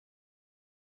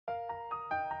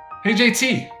Hey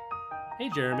JT, Hey,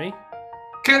 Jeremy.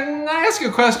 can I ask you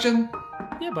a question?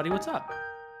 Yeah, buddy, what's up?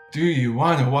 Do you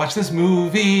want to watch this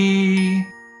movie?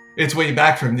 It's way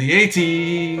back from the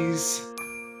 80s.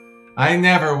 I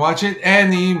never watch it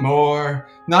anymore,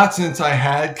 not since I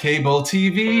had cable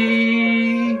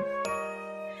TV.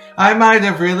 I might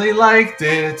have really liked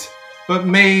it, but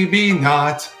maybe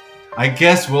not. I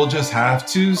guess we'll just have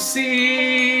to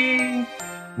see.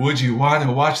 Would you want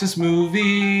to watch this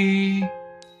movie?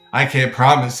 I can't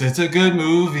promise it's a good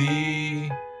movie.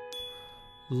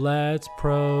 Let's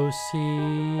proceed.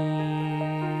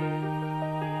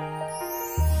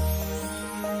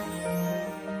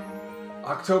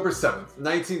 October 7th,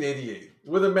 1988,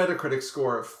 with a Metacritic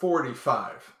score of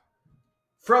 45.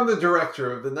 From the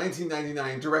director of the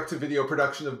 1999 direct-to-video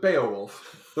production of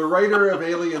Beowulf, the writer of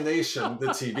Alien Nation, the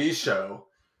TV show,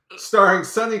 starring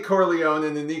Sonny Corleone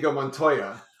and Inigo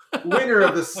Montoya, winner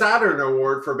of the Saturn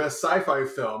Award for Best Sci-Fi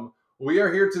Film, we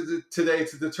are here today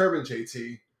to determine,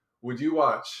 JT, would you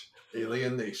watch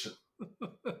Alien Nation?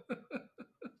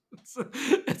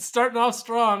 It's starting off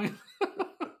strong.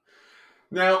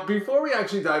 Now, before we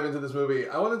actually dive into this movie,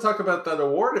 I want to talk about that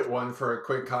award it won for a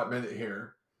quick hot minute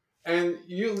here. And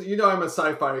you know I'm a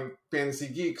sci-fi fantasy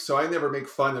geek, so I never make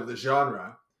fun of the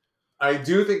genre. I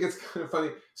do think it's kind of funny.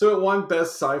 So it won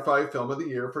Best Sci-Fi Film of the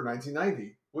Year for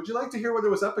 1990. Would you like to hear what it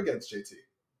was up against, JT?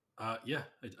 Yeah,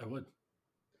 I would.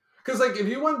 Because like if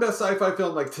you won Best Sci-Fi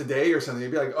Film like today or something,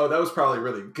 you'd be like, oh, that was probably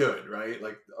really good, right?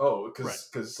 Like, oh,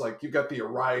 because like you got The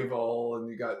Arrival and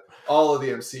you got all of the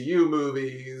MCU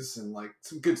movies and like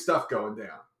some good stuff going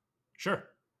down. Sure.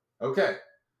 Okay.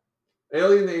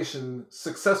 Alien Nation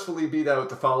successfully beat out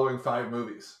the following 5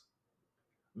 movies: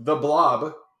 The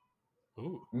Blob,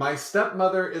 Ooh. My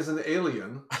Stepmother is an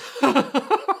Alien,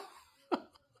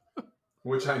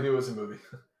 which I knew was a movie,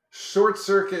 Short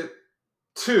Circuit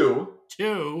 2,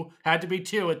 Two. Had to be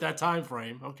two at that time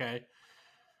frame. Okay.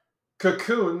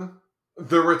 Cocoon,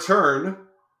 The Return.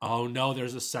 Oh, no,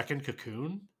 there's a second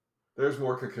Cocoon? There's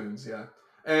more Cocoons, yeah.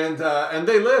 And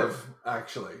They Live,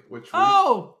 actually, which we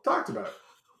talked about.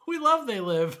 We love They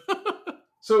Live.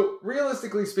 So,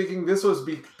 realistically speaking, this was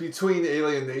between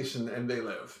Alien Nation and They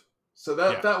Live. So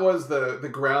that was the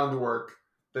groundwork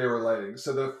they were laying.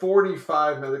 So the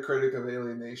 45 Metacritic of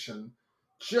Alien Nation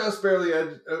just barely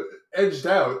edged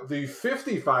out the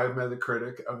 55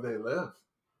 Metacritic of They Live.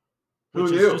 Who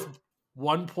Which knew? Is just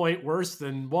 1 point worse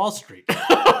than Wall Street.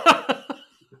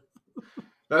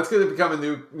 That's going to become a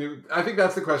new. I think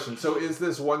that's the question. So is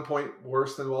this 1 point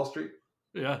worse than Wall Street?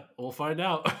 Yeah, we'll find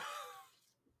out.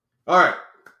 All right.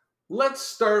 Let's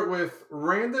start with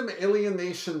random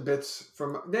alienation bits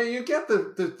from. Now you get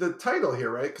the title here,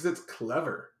 right? Because it's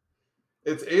clever.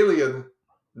 It's Alien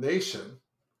Nation.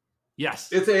 Yes.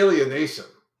 It's Alienation.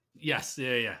 Yes.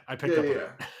 Yeah. I picked up on it.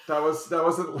 That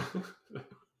wasn't.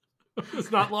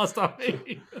 It's not lost on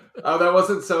me. Oh, that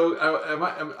wasn't so.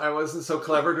 I wasn't so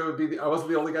clever to be. I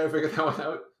wasn't the only guy who figured that one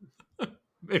out.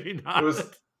 Maybe not. It was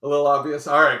a little obvious.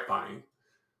 All right, fine.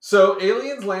 So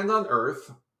aliens land on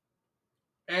Earth.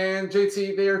 And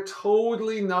JT, they are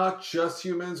totally not just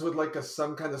humans with like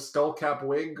some kind of skull cap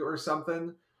wig or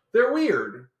something. They're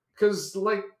weird because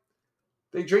like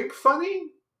they drink funny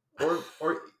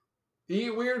or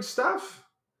eat weird stuff.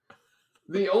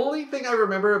 The only thing I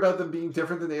remember about them being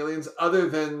different than aliens, other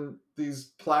than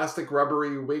these plastic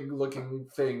rubbery wig looking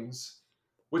things,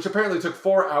 which apparently took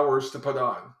 4 hours to put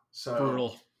on.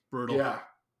 So brutal. Yeah,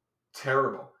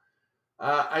 terrible.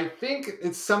 I think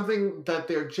it's something that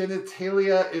their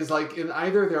genitalia is like in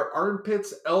either their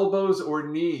armpits, elbows, or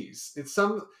knees. It's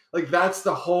some like that's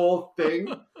the whole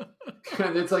thing.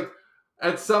 And it's like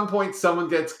at some point someone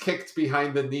gets kicked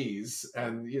behind the knees,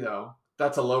 and you know,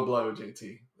 that's a low blow,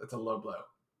 JT. That's a low blow.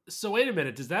 So wait a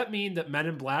minute. Does that mean that Men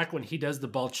in Black, when he does the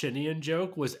Balchinian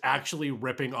joke, was actually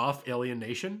ripping off Alien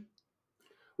Nation?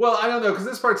 Well, I don't know, because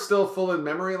this part's still full in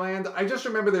memory land. I just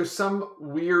remember there's some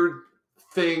weird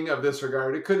thing of this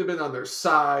regard. It could have been on their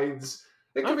sides.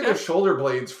 It could be their shoulder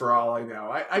blades for all I know.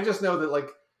 I just know that like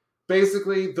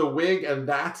basically the wig and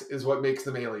that is what makes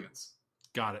them aliens.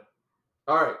 Got it.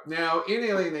 All right. Now in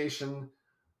Alien Nation,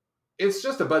 it's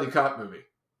just a buddy cop movie.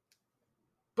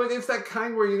 But it's that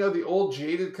kind where, you know, the old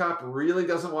jaded cop really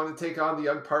doesn't want to take on the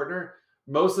young partner,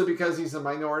 mostly because he's a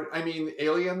minority. I mean,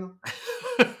 alien.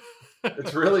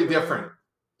 It's really different.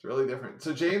 It's really different.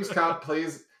 So James Caan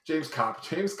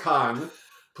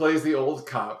plays the old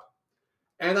cop.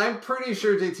 And I'm pretty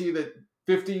sure, JT, that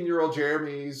 15-year-old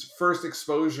Jeremy's first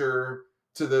exposure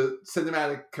to the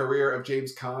cinematic career of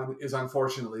James Caan is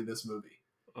unfortunately this movie.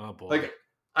 Oh, boy. Like,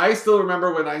 I still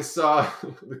remember when I saw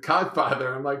The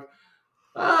Godfather, I'm like,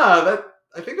 that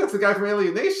I think that's the guy from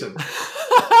Alien Nation.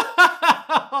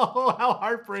 Oh, how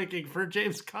heartbreaking for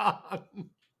James Caan.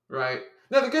 Right.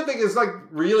 Now, the good thing is, like,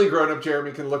 really grown up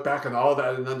Jeremy can look back on all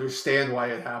that and understand why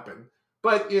it happened.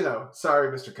 But,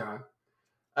 sorry, Mr. Khan.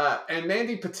 And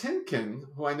Mandy Patinkin,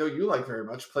 who I know you like very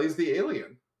much, plays the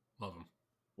alien. Love him.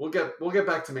 We'll get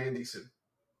back to Mandy soon.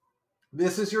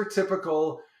 This is your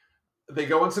typical, they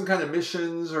go on some kind of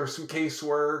missions or some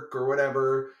casework or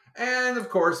whatever. And, of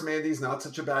course, Mandy's not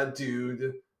such a bad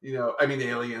dude.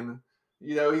 Alien.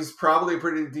 He's probably a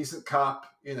pretty decent cop,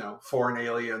 for an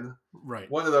alien. Right.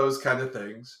 One of those kind of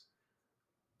things.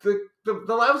 The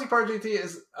lousy part, JT,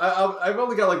 is I've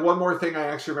only got like one more thing I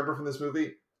actually remember from this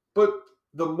movie. But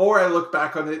the more I look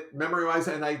back on it, memory-wise,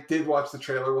 and I did watch the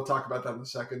trailer, we'll talk about that in a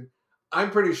second,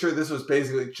 I'm pretty sure this was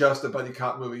basically just a buddy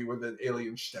cop movie with an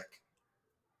alien shtick.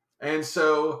 And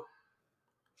so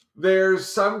there's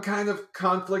some kind of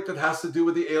conflict that has to do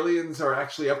with the aliens are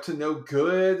actually up to no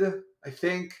good, I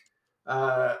think.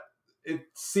 It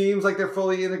seems like they're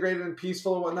fully integrated and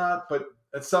peaceful and whatnot, but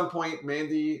at some point,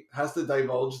 Mandy has to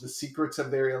divulge the secrets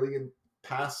of their alien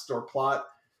past or plot,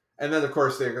 and then, of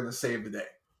course, they're going to save the day.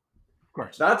 Of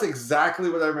course. That's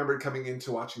exactly what I remembered coming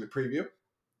into watching the preview.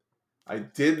 I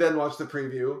did then watch the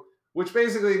preview, which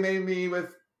basically made me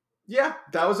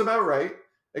that was about right,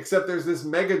 except there's this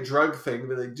mega drug thing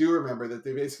that I do remember that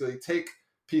they basically take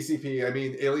PCP,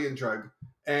 alien drug,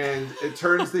 and it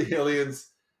turns the aliens...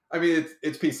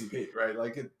 it's PCP, right?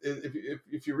 Like,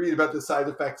 if you read about the side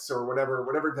effects or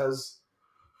whatever does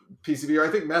PCP, or I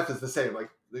think meth is the same. Like,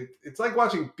 it's like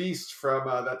watching Beast from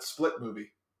that Split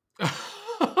movie.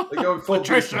 They go in full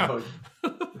Beast mode.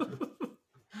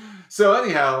 So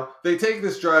anyhow, they take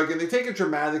this drug and they take it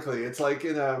dramatically. It's like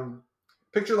in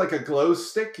picture like a glow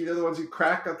stick, the ones you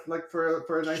crack like for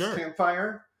a nice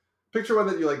campfire. Picture one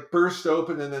that you like burst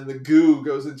open and then the goo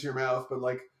goes into your mouth, but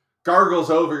like gargles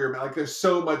over your mouth. Like, there's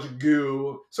so much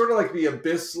goo, sort of like the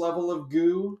Abyss level of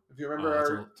goo. If you remember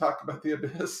our talk about the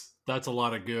Abyss, that's a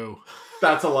lot of goo.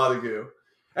 That's a lot of goo.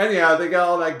 Anyhow, they got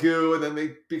all that goo, and then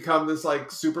they become this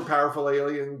like super powerful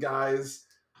alien guys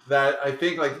that I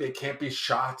think like they can't be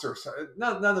shot or something.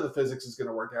 None of the physics is going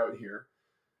to work out here.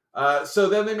 So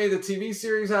then they made a TV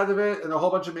series out of it and a whole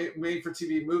bunch of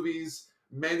made-for-TV movies.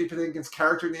 Mandy Patinkin's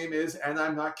character name is, and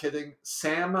I'm not kidding,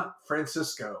 Sam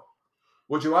Francisco.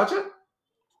 Would you watch it?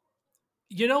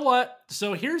 You know what?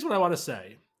 So here's what I want to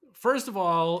say. First of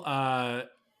all,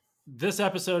 this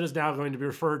episode is now going to be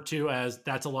referred to as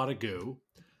That's a Lot of Goo.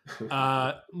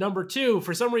 Number two,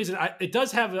 for some reason, it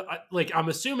does have, I'm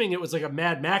assuming it was like a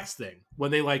Mad Max thing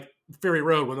when they like Fury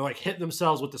Road, when they're like hitting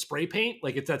themselves with the spray paint.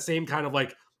 Like, it's that same kind of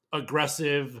like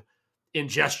aggressive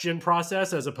ingestion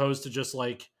process as opposed to just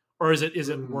like, or is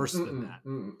it worse than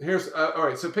that? Here's, all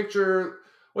right. So picture...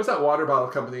 What's that water bottle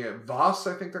company? Voss,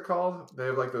 I think they're called. They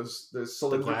have like those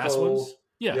cylindrical... The glass ones?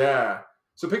 Yeah. Yeah.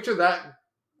 So picture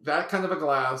that kind of a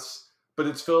glass, but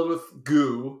it's filled with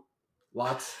goo.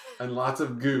 Lots and lots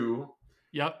of goo.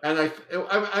 Yep. And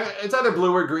it's either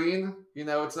blue or green.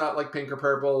 It's not like pink or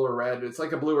purple or red. It's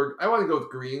like a blue or... I want to go with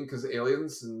green because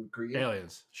aliens and green.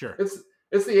 Aliens, sure. It's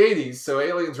the 80s, so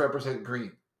aliens represent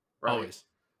green. Right? Always.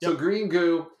 Yep. So green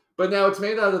goo. But now it's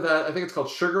made out of that... I think it's called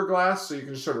sugar glass, so you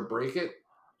can just sort of break it.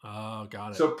 Oh,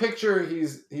 got it. So picture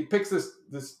he picks this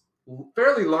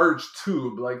fairly large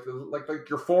tube, like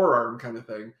your forearm kind of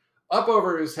thing, up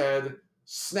over his head,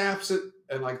 snaps it,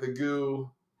 and like the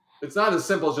goo. It's not as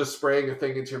simple as just spraying a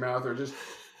thing into your mouth or just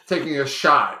taking a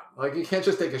shot. Like, you can't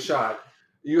just take a shot.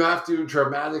 You have to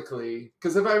dramatically,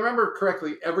 because if I remember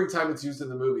correctly, every time it's used in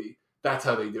the movie, that's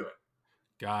how they do it.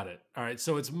 Got it. All right.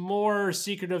 So it's more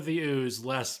Secret of the Ooze,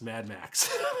 less Mad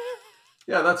Max.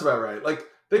 Yeah, that's about right. Like,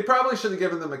 they probably should have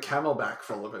given them a Camelback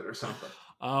full of it or something.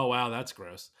 Oh, wow. That's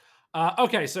gross.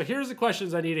 Okay, so here's the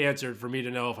questions I need answered for me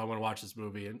to know if I want to watch this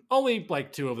movie. And only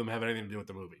like two of them have anything to do with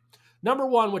the movie. Number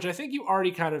one, which I think you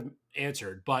already kind of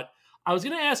answered, but I was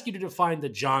going to ask you to define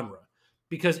the genre.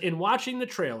 Because in watching the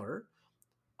trailer,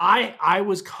 I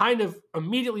was kind of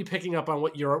immediately picking up on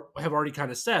what you have already kind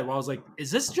of said. Well, I was like,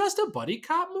 is this just a buddy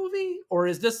cop movie? Or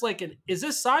is this is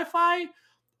this sci-fi?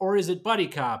 Or is it buddy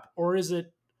cop? Or is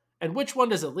it... And which one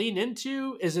does it lean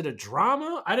into? Is it a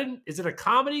drama? Is it a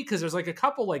comedy? Because there's like a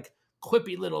couple like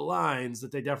quippy little lines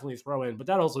that they definitely throw in, but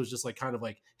that also is just like kind of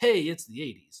like, hey, it's the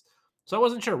 80s. So I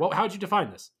wasn't sure. How would you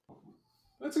define this?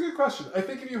 That's a good question. I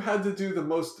think if you had to do the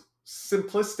most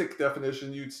simplistic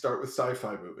definition, you'd start with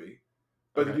sci-fi movie.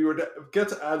 But if you were to get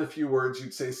to add a few words,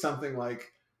 you'd say something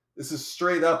like, this is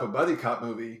straight up a buddy cop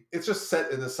movie. It's just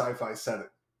set in a sci-fi setting.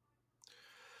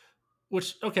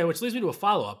 Which leads me to a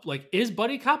follow-up. Like, is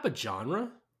buddy cop a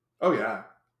genre? Oh, yeah.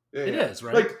 It is,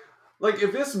 right? Like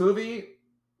if this movie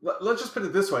let's just put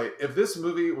it this way: if this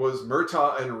movie was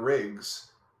Murtaugh and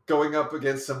Riggs going up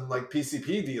against some like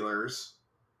PCP dealers,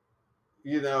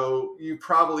 you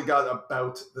probably got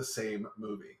about the same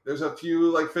movie. There's a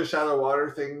few like fish out of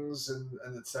water things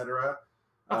and etc.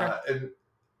 Okay. And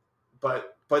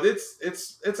but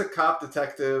it's a cop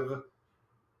detective.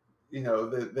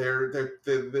 They're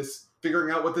this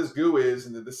figuring out what this goo is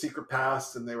and the secret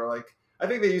past, and they were like, I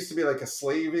think they used to be like a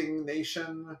slaving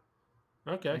nation.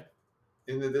 Okay.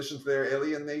 In addition to their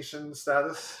alien nation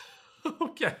status.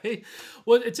 Okay.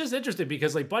 Well, it's just interesting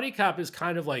because like Buddy Cop is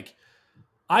kind of like,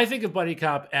 I think of Buddy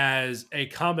Cop as a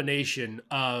combination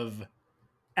of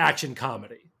action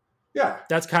comedy. Yeah.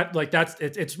 That's kind of like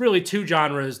it's really two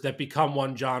genres that become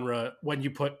one genre when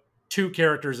you put two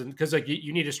characters in, because like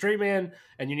you need a straight man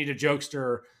and you need a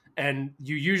jokester, and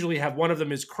you usually have one of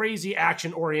them is crazy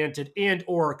action oriented and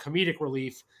or comedic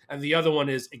relief, and the other one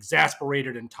is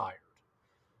exasperated and tired.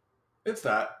 It's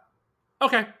that.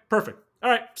 Okay, perfect. All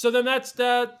right, so then that's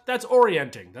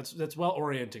orienting. That's well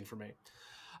orienting for me.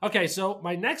 Okay, so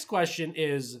my next question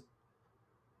is,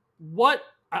 what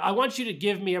I want you to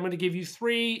give me. I'm going to give you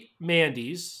 3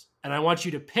 Mandys, and I want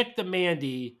you to pick the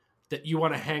Mandy that you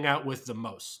want to hang out with the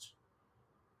most.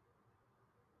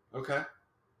 Okay.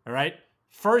 All right.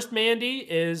 First Mandy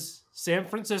is San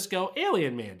Francisco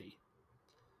Alien Mandy.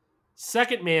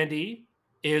 Second Mandy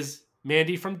is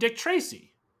Mandy from Dick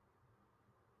Tracy.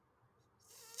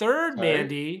 Third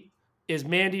Mandy is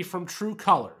Mandy from True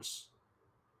Colors.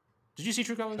 Did you see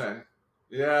True Colors? Okay.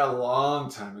 Yeah, a long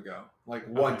time ago. Like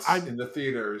once in the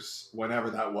theaters, whenever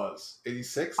that was.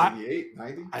 86, 88,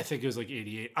 90? I think it was like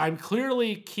 88. I'm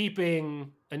clearly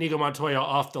keeping Inigo Montoya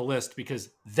off the list because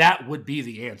that would be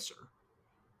the answer.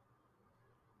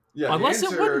 Yeah, unless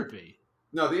it wouldn't be.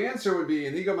 No, the answer would be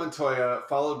Inigo Montoya,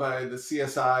 followed by the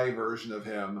CSI version of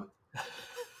him,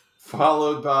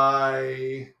 followed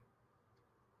by...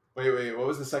 Wait, what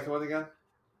was the second one again?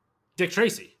 Dick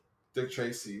Tracy. Dick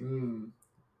Tracy.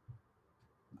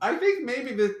 I think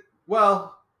maybe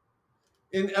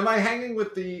am I hanging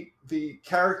with the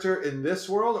character in this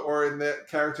world or in the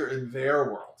character in their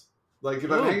world? Like,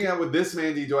 if I'm hanging out with this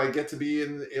Mandy, do I get to be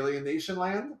in Alien Nation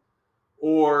land?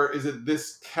 Or is it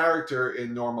this character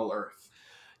in normal Earth?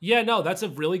 Yeah, no, that's a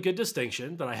really good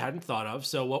distinction that I hadn't thought of.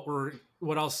 So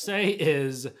what I'll say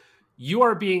is you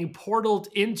are being portaled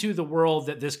into the world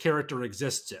that this character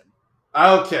exists in.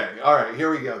 Okay. All right. Here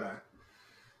we go then.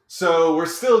 So we're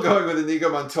still going with Inigo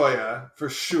Montoya for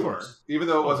sure, even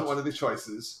though it wasn't one of the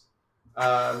choices.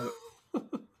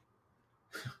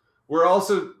 We're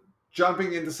also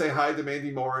jumping in to say hi to Mandy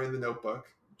Moore in The Notebook.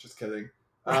 Just kidding.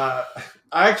 I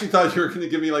actually thought you were going to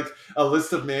give me like a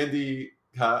list of Mandy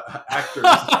actors.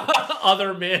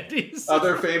 Other Mandys.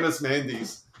 Other famous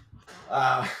Mandys.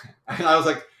 And I was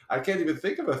like, I can't even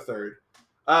think of a third.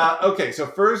 Okay, so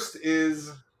first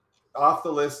is off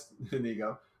the list,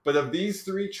 Inigo. But of these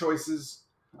 3 choices,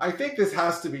 I think this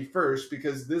has to be first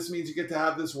because this means you get to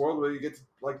have this world where you get to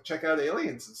like check out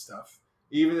aliens and stuff,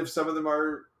 even if some of them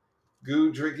are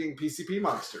goo drinking PCP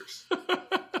monsters.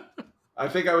 I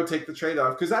think I would take the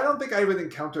trade-off because I don't think I would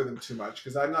encounter them too much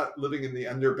because I'm not living in the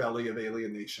underbelly of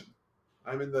Alien Nation.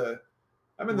 I'm in the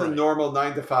normal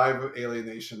 9 to 5 Alien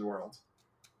Nation world.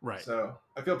 Right. So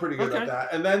I feel pretty good about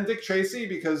that. And then Dick Tracy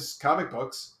because comic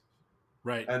books.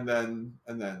 Right. And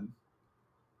then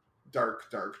dark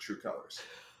True Colors.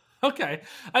 Okay.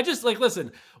 I just like,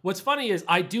 listen, what's funny is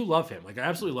I do love him. Like, I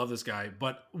absolutely love this guy.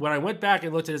 But when I went back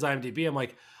and looked at his IMDb, I'm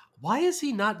like, why has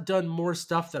he not done more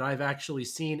stuff that I've actually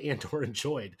seen and or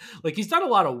enjoyed? Like, he's done a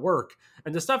lot of work,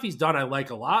 and the stuff he's done I like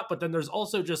a lot, but then there's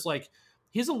also just like,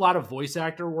 he has a lot of voice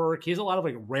actor work. He has a lot of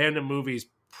like random movies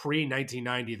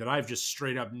pre-1990 that I've just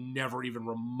straight up never even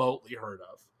remotely heard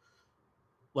of.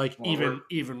 Like,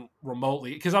 even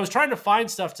remotely. Because I was trying to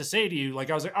find stuff to say to you. Like,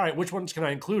 I was like, all right, which ones can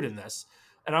I include in this?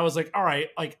 And I was like, all right,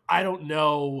 like, I don't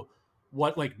know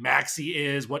what like Maxie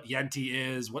is, what Yenti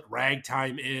is, what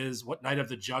Ragtime is, what Night of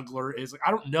the Juggler is. Like,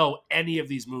 I don't know any of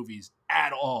these movies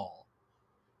at all.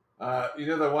 You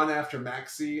know the one after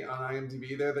Maxie on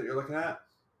IMDb there that you're looking at?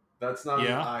 That's not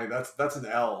an I. That's an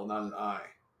L, not an I.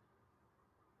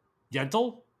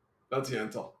 Yentl? That's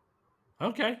Yentl.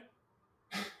 Okay.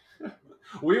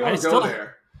 We won't go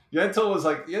there. Yentl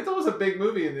was a big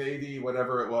movie in the 80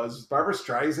 whatever it was. Barbara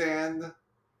Streisand.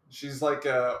 She's like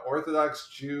a Orthodox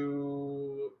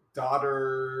Jew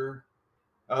daughter.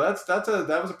 Oh,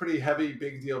 that was a pretty heavy,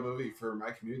 big deal movie for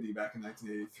my community back in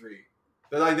 1983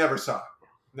 that I never saw.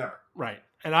 Never. Right.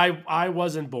 And I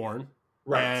wasn't born.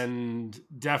 Right. And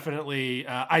definitely,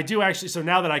 I do actually. So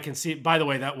now that I can see, by the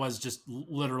way, that was just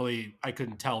literally, I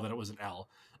couldn't tell that it was an L.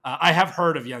 I have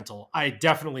heard of Yentl. I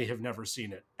definitely have never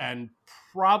seen it, and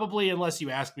probably, unless you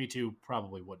asked me to,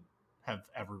 probably wouldn't have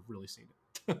ever really seen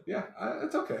it. Yeah,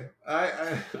 it's okay.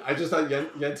 I just thought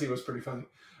Yenti was pretty funny.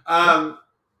 Yeah,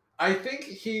 I think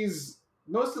he's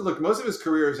most of his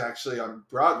career is actually on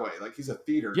Broadway. Like he's a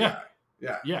theater yeah, guy.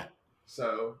 Yeah. yeah.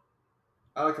 So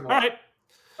I like him a All lot. right,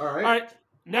 All all right. right.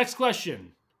 Next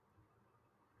question.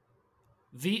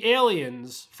 The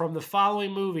aliens from the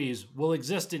following movies will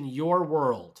exist in your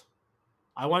world.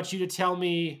 I want you to tell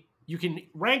me, you can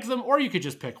rank them or you could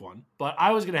just pick one, but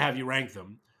I was going to have you rank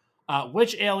them.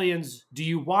 Which aliens do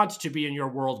you want to be in your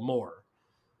world more?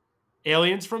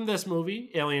 Aliens from this movie,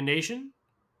 Alien Nation,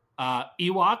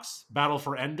 Ewoks, Battle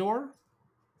for Endor,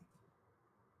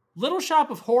 Little Shop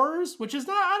of Horrors, which is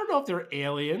not, I don't know if they're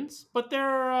aliens, but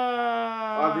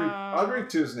Audrey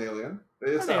 2 is an alien.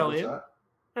 They an established alien. that.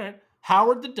 All right.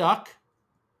 Howard the Duck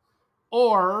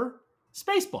or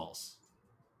Spaceballs.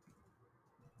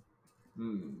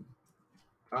 Hmm.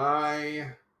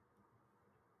 I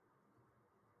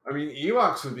mean,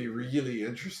 Ewoks would be really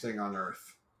interesting on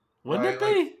Earth, Wouldn't right? it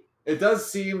Like, be? it does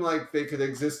seem like they could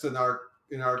exist in our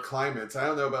climates. I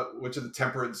don't know about which of the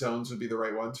temperate zones would be the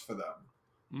right ones for them,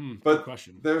 Good but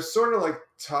question. they're sort of like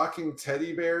talking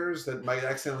teddy bears that might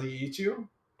accidentally eat you.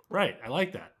 Right. I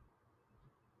like that.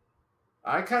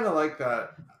 I kind of like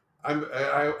that.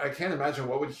 I can't imagine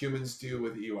what would humans do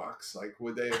with Ewoks. Like,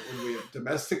 would we have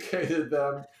domesticated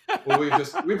them?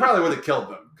 We probably would have killed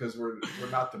them because we're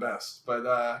not the best.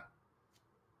 But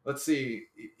let's see,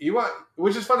 Ewok,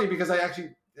 which is funny because I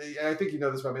think you know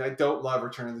this, but I mean I don't love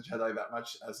Return of the Jedi that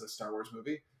much as a Star Wars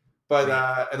movie, but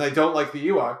Right. and I don't like the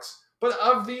Ewoks. But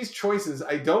of these choices,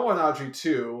 I don't want Audrey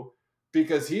 2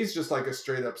 because he's just like a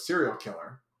straight up serial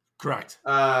killer. Correct.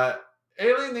 Uh,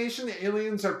 Alien Nation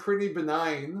aliens are pretty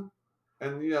benign,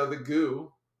 and you know the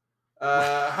goo.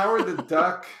 Howard the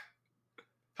Duck.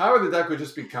 Howard the Duck would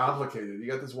just be complicated. You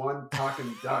got this one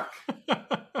talking duck.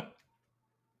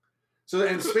 So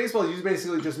and Spaceballs, you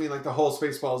basically just mean like the whole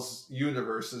Spaceballs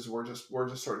universes were just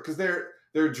sort of because they're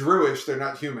Druish, they're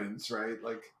not humans, right?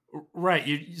 Like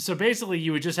Right. So basically,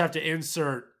 you would just have to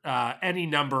insert any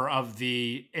number of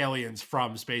the aliens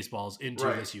from Spaceballs into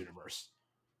right. this universe.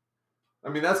 I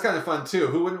mean that's kind of fun too.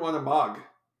 Who wouldn't want a Mog?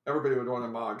 Everybody would want a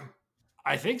Mog.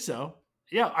 I think so.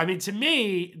 Yeah. I mean, to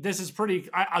me, this is pretty.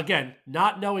 Again,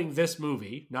 not knowing this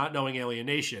movie, not knowing Alien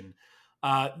Nation,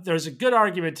 there's a good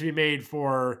argument to be made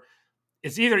for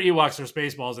it's either Ewoks or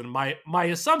Spaceballs. And my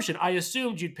assumption, I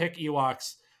assumed you'd pick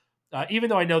Ewoks, even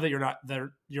though I know that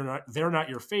they're not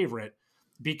your favorite,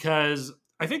 because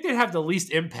I think they'd have the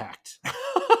least impact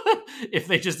if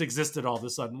they just existed all of a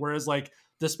sudden. Whereas like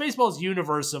the Spaceballs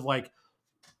universe of like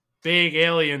big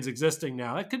aliens existing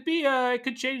now, it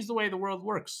could change the way the world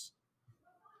works.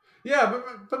 Yeah,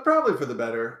 but probably for the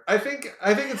better. I think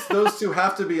it's those two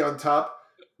have to be on top.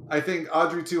 I think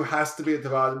Audrey 2 has to be at the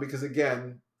bottom because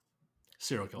again,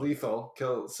 Serial killer. lethal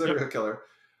serial killer.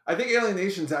 I think Alien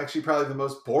Nation's actually probably the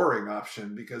most boring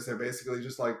option because they're basically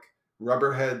just like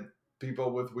rubberhead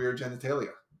people with weird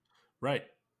genitalia. Right.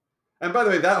 And by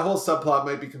the way, that whole subplot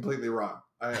might be completely wrong.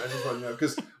 I just want to know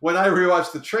because when I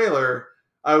rewatched the trailer,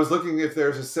 I was looking if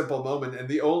there's a simple moment, and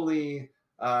the only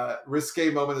risque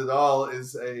moment at all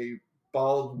is a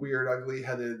bald, weird,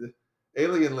 ugly-headed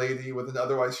alien lady with an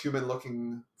otherwise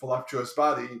human-looking voluptuous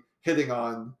body hitting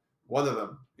on one of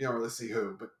them. You don't really see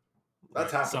who, but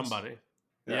that's happens. Somebody.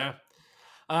 Yeah.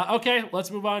 Okay, let's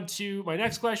move on to my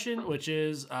next question, which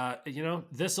is,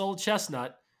 this old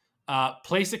chestnut.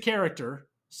 Place a character.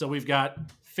 So we've got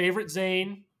favorite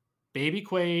Zane, Baby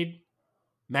Quaid,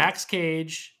 Max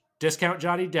Cage, Discount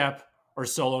Johnny Depp, or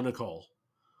Solo Nicole.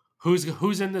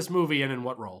 Who's in this movie and in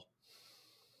what role?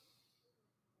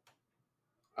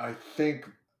 I think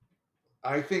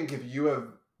if you have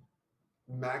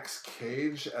Max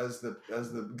Cage as the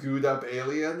gooed up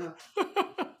alien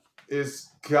is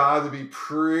got to be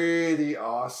pretty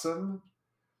awesome.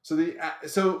 So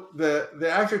the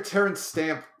actor Terrence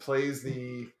Stamp plays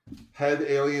the head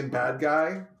alien bad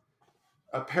guy.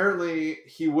 Apparently,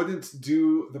 he wouldn't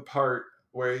do the part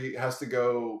where he has to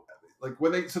go like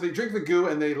when they drink the goo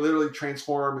and they literally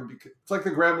transform and it's like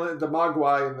the gremlin, the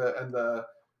Mogwai and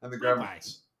the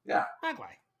gremlins. Yeah, Mogwai.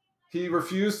 He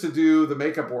refused to do the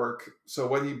makeup work, so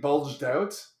when he bulged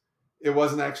out, it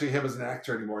wasn't actually him as an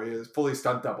actor anymore. He was fully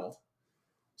stunt doubled.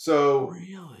 So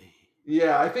really,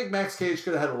 yeah, I think Max Cage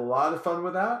could have had a lot of fun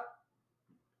with that.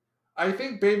 I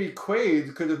think Baby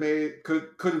Quaid could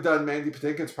have done Mandy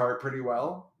Patinkin's part pretty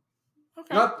well.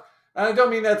 Okay. And I don't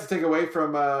mean that to take away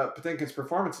from Patinkin's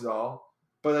performance at all,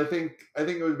 but I think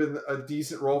it would have been a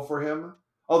decent role for him.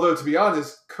 Although to be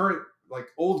honest, current like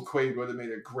old Quaid would have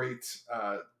made a great,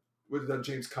 would have done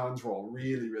James Caan's role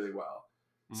really, really well.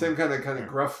 Same kind of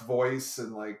gruff voice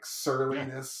and like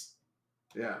surliness.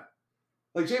 Yeah.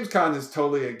 Like James Caan is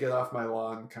totally a get off my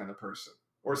lawn kind of person,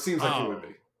 or seems like he would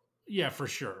be. Yeah, for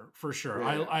sure.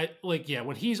 Yeah. I like,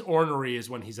 when he's ornery is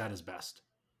when he's at his best.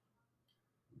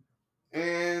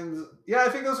 And yeah, I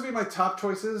think those would be my top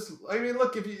choices. I mean,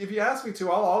 look, if you ask me to,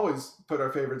 I'll always put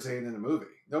our favorite Zane in a movie.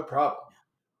 No problem.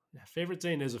 Yeah, favorite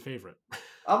Zane is a favorite.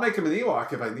 I'll make him an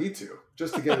Ewok if I need to,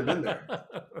 just to get him in there.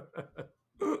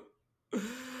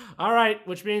 All right,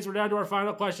 which means we're down to our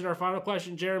final question. Our final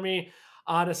question, Jeremy,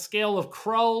 on a scale of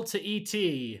Krull to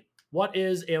E.T., what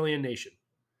is Alien Nation?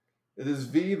 It is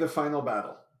V, the final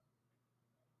battle.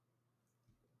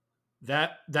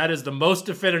 That is the most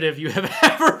definitive you have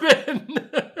ever been.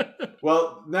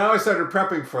 Well, now I started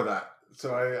prepping for that.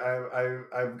 So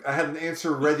I had an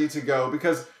answer ready to go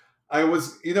because I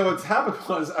was, what's happened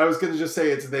was I was going to just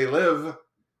say it's They Live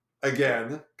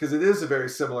again, because it is a very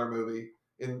similar movie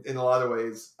in a lot of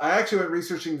ways. I actually went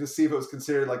researching to see if it was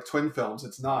considered like twin films.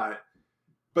 It's not.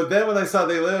 But then when I saw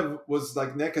They Live was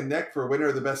like neck and neck for winner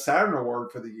of the Best Saturn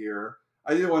Award for the year,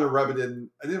 I didn't want to rub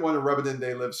it in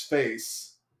They Live's face.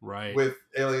 Right. With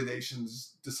Alien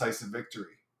Nation's decisive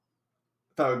victory.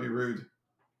 I thought it would be rude.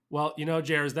 Well,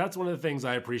 Jers, that's one of the things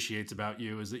I appreciate about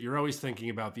you is that you're always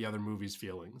thinking about the other movie's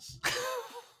feelings.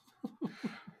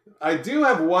 I do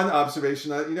have one observation.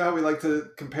 You know how we like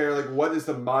to compare, like, what is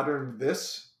the modern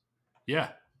this? Yeah.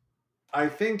 I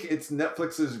think it's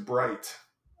Netflix's Bright.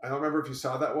 I don't remember if you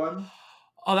saw that one.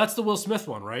 Oh, that's the Will Smith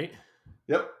one, right?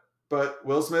 Yep. But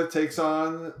Will Smith takes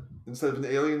on, instead of an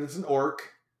alien, it's an orc.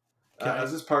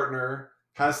 As his partner,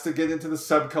 has to get into the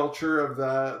subculture of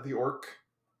the orc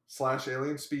 /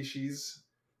 alien species,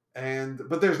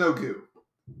 but there's no goo.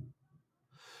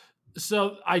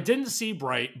 So I didn't see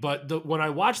Bright, but when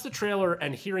I watched the trailer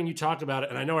and hearing you talk about it,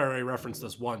 and I know I already referenced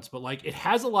this once, but like it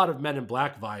has a lot of Men in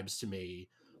Black vibes to me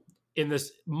in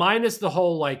this, minus the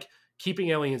whole like keeping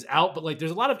aliens out, but like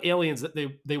there's a lot of aliens that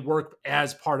they work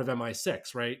as part of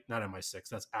MI6, right? Not MI6,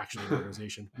 that's actually an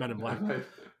organization. Men in Black.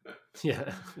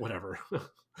 Yeah, whatever. Hey,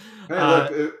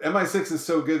 look, MI6 is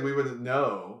so good we wouldn't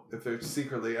know if they're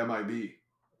secretly MIB.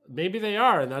 Maybe they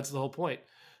are, and that's the whole point.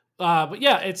 But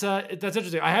yeah, it's that's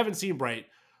interesting. I haven't seen Bright,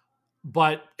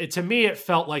 but to me it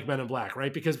felt like Men in Black,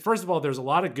 right? Because first of all, there's a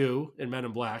lot of goo in Men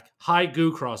in Black, high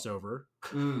goo crossover,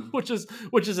 which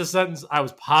is a sentence I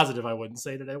was positive I wouldn't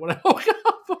say today when I woke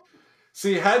up.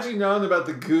 See, had you known about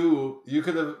the goo, you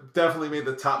could have definitely made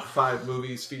the top 5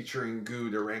 movies featuring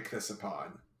goo to rank this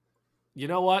upon. You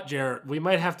know what, Jared? We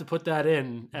might have to put that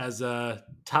in as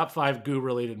top 5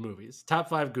 goo-related movies. Top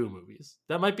 5 goo movies.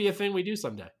 That might be a thing we do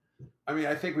someday. I mean,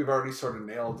 I think we've already sort of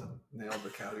nailed the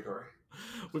category.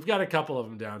 We've got a couple of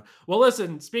them down. Well,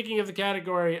 listen, speaking of the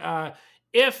category,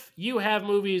 if you have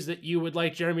movies that you would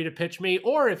like Jeremy to pitch me,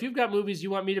 or if you've got movies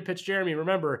you want me to pitch Jeremy,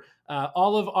 remember,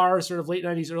 all of our sort of late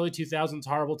 90s, early 2000s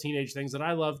horrible teenage things that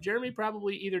I love, Jeremy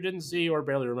probably either didn't see or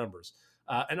barely remembers.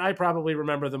 And I probably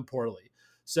remember them poorly.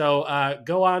 So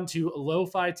go on to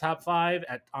Lo-Fi Top 5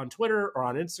 on Twitter or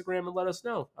on Instagram and let us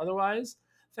know. Otherwise,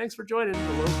 thanks for joining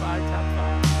the Lo-Fi Top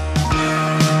 5.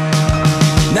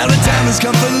 Now the time has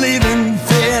come for leaving,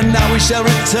 fear now we shall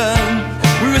return.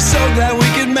 We were so glad we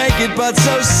could make it, but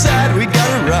so sad we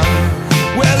gotta run.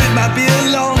 Well, it might be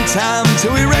a long time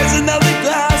till we raise another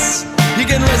glass. You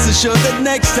can rest assured that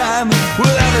next time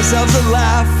we'll have ourselves a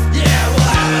laugh. Yeah, we'll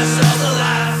have ourselves a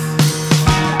laugh.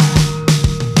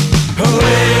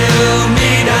 We'll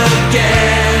meet again.